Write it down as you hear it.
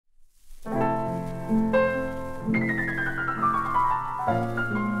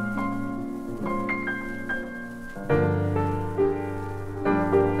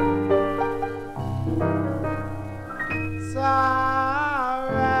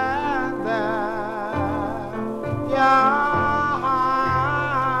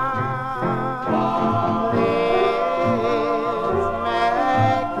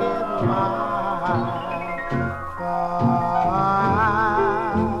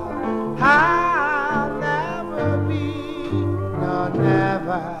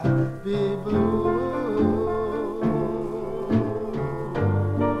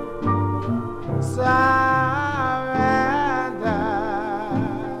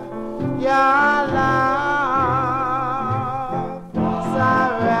your love,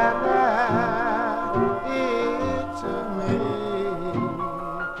 surrender it to me.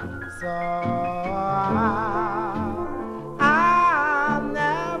 So I'll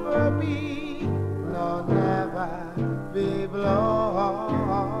never be, no, never be blown.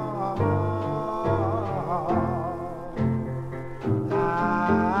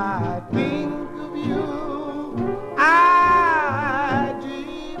 I think of you, I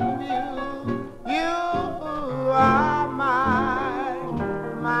dream of you. You are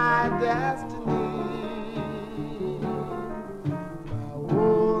my destiny. My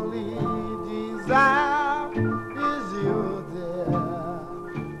only desire is you, dear.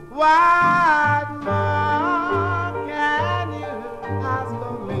 What more can you ask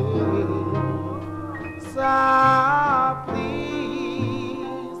of me? So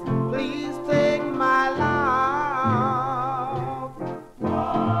please, please take my love.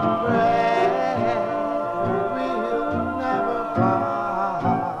 Pray we'll never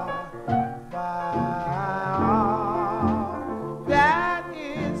part. By all that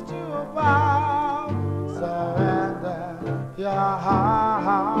is true about, surrender your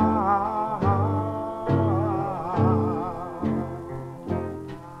heart.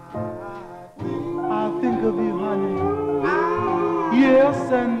 I think of you, honey.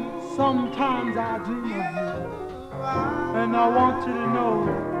 Yes, and sometimes I dream of you. And I want you to know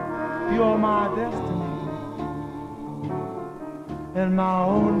you're my destiny. And my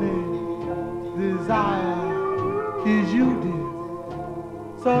only desire is you, dear.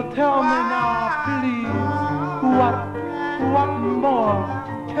 So tell me now, please, what more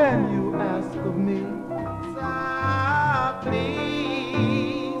can you ask of me? So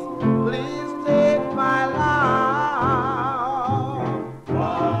please, please take my love.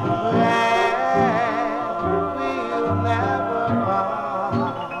 We'll never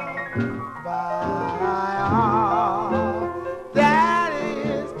part. By all that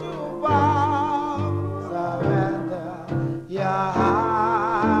is too far, surrender your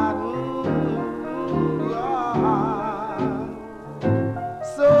heart, your heart.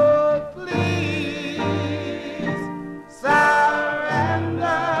 So please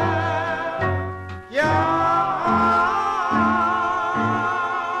surrender your heart.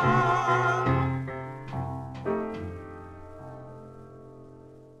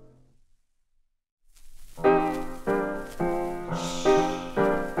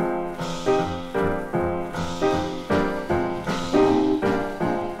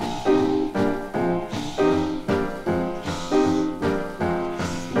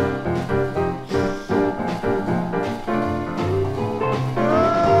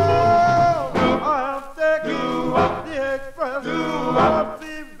 I'll take you up the express. I'll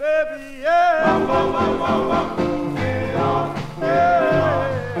see, baby, yeah.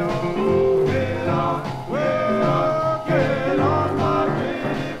 Get on, well, get on my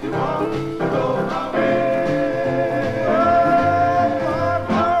train if you want to go my way. My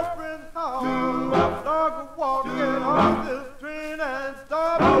girlfriend's house, dog walking on this train and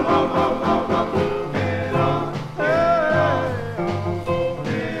stop. Get on, get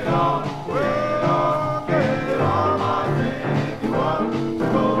on, well, get on my train if you want to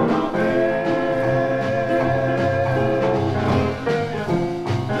go my way.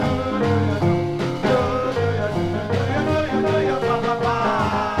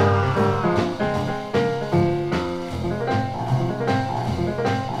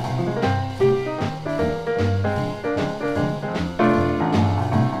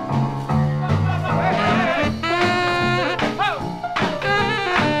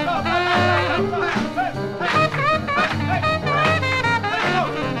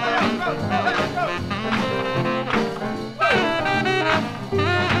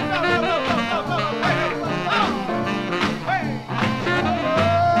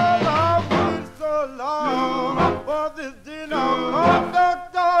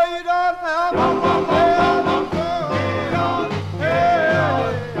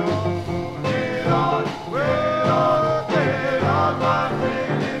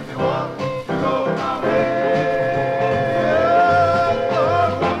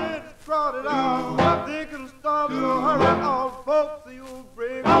 Folks, you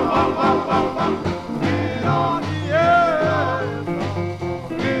bring. Get on.